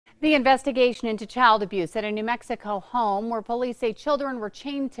The investigation into child abuse at a New Mexico home where police say children were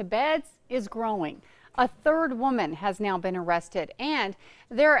chained to beds is growing. A third woman has now been arrested, and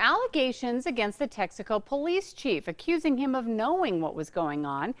there are allegations against the Texico police chief, accusing him of knowing what was going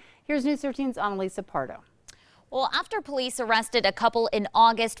on. Here's News 13's Annalisa Pardo. Well, after police arrested a couple in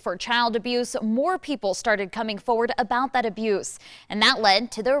August for child abuse, more people started coming forward about that abuse, and that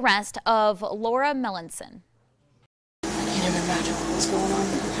led to the arrest of Laura Melanson. I can't even imagine what's going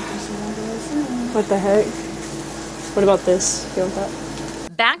on. What the heck? What about this? You want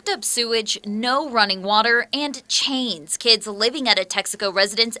that? Backed up sewage, no running water, and chains kids living at a Texico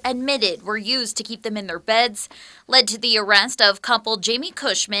residence admitted were used to keep them in their beds led to the arrest of couple Jamie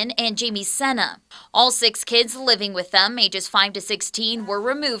Cushman and Jamie Senna. All 6 kids living with them, ages 5 to 16, were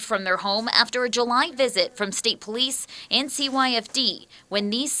removed from their home after a July visit from state police and CYFD when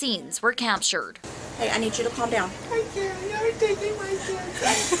these scenes were captured. Hey, I need you to calm down. I can't. You're taking my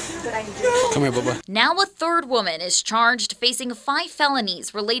kids. But I need you to Come here, Bubba. Now a third woman is charged, facing 5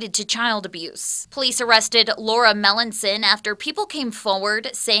 felonies related to child abuse. Police arrested Laura Melanson after people came forward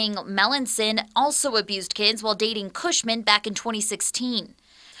saying Melanson also abused kids while dating Cushman back in 2016.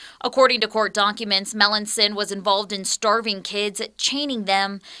 According to court documents, Melanson was involved in starving kids, chaining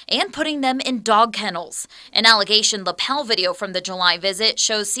them, and putting them in dog kennels. An allegation lapel video from the July visit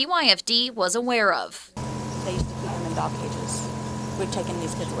shows CYFD was aware of. They used to keep them in dog cages. We've taken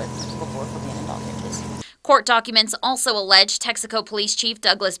these kids away before for being in dog cages. Court documents also allege Texico Police Chief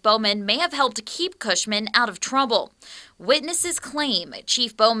Douglas Bowman may have helped keep Cushman out of trouble. Witnesses claim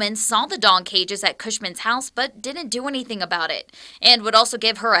Chief Bowman saw the dog cages at Cushman's house but didn't do anything about it, and would also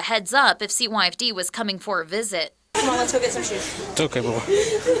give her a heads up if CYFD was coming for a visit. Come on, let's go get some shoes. It's okay,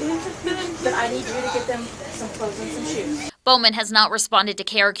 Bubba. But I need you to get them some clothes and some shoes. Bowman has not responded to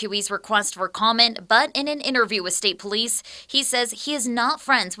KRQE's request for comment, but in an interview with state police, he says he is not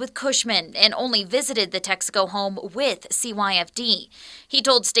friends with Cushman and only visited the Texico home with CYFD. He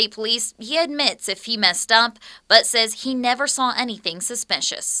told state police he admits if he messed up, but says he never saw anything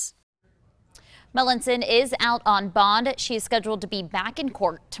suspicious. Melanson is out on bond. She is scheduled to be back in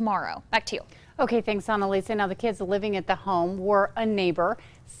court tomorrow. Back to you. Okay, thanks, Annalisa. Now, the kids living at the home were a neighbor,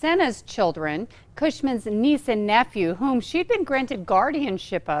 Senna's children, Cushman's niece and nephew, whom she'd been granted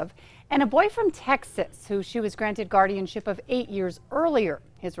guardianship of, and a boy from Texas, who she was granted guardianship of 8 years earlier.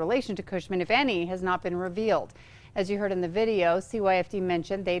 His relation to Cushman, if any, has not been revealed. As you heard in the video, CYFD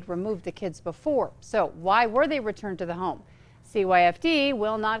mentioned they'd removed the kids before. So why were they returned to the home? CYFD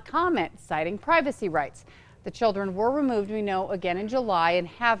will not comment, citing privacy rights. The children were removed, we know, again in July and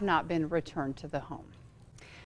have not been returned to the home.